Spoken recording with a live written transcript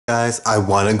Guys, I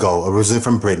Wanna Go, originally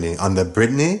from Britney, on the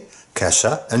Britney,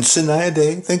 Kesha, and Shania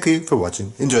Day. Thank you for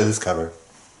watching. Enjoy this cover.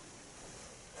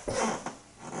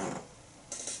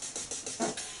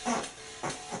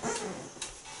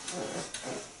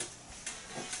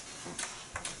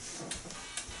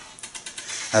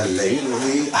 And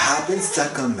lately, I've been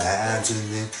stuck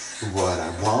imagining what I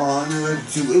wanna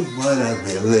do and what I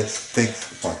really think.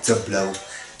 Want to blow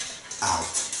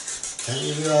out.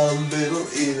 Maybe a little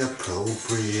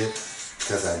inappropriate,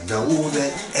 cause I know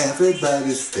that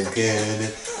everybody's thinking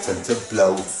it. Time to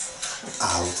blow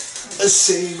out. A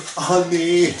shame on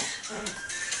me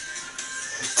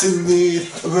to need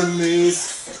a release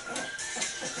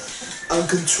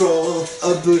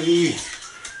uncontrollably.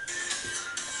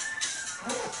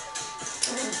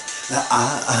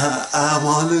 I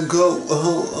wanna go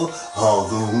all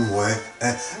the way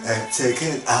and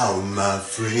taking out my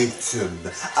freedom.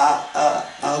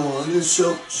 I wanna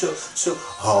show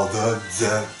all the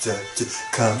dirt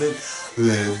coming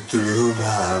in through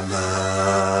my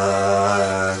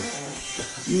mind.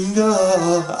 No,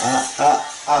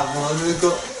 I wanna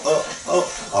go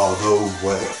all the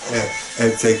way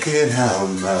and taking out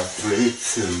my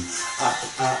freedom.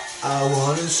 I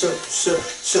wanna show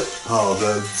all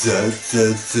the dirt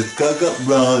got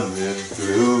running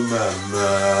through my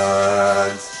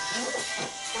mind.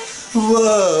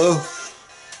 Whoa.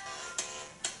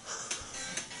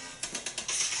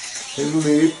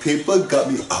 Lately, people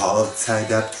got me all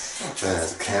tied up.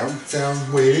 There's a countdown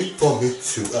waiting for me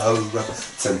to arrive.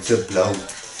 Time to blow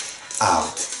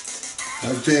out.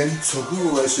 I've been told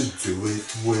who I should do it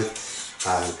with.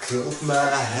 I close my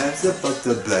hands above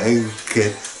the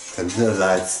blanket. Turn the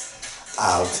lights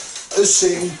out. A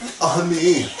shame on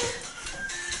me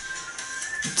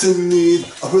to need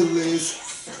a release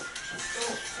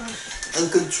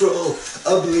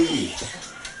uncontrollably.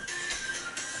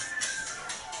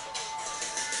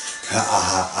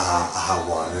 I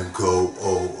wanna go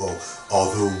all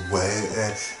the way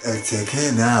and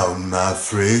taking out my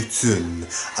freedom.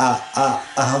 I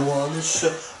wanna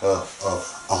show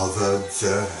all the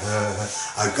dirt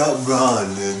I got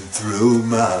running through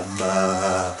my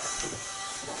mind.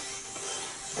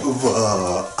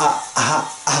 Whoa,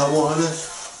 I wanna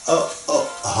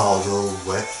all the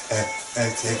way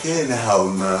and taking out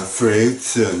my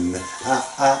freedom.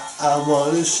 I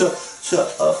wanna show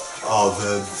all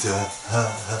the dirt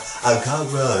I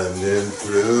got running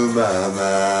through my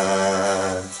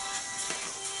mind.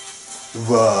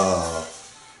 Whoa.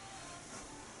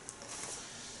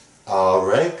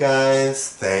 Alright guys,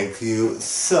 thank you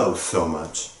so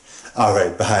much.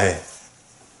 Alright, bye.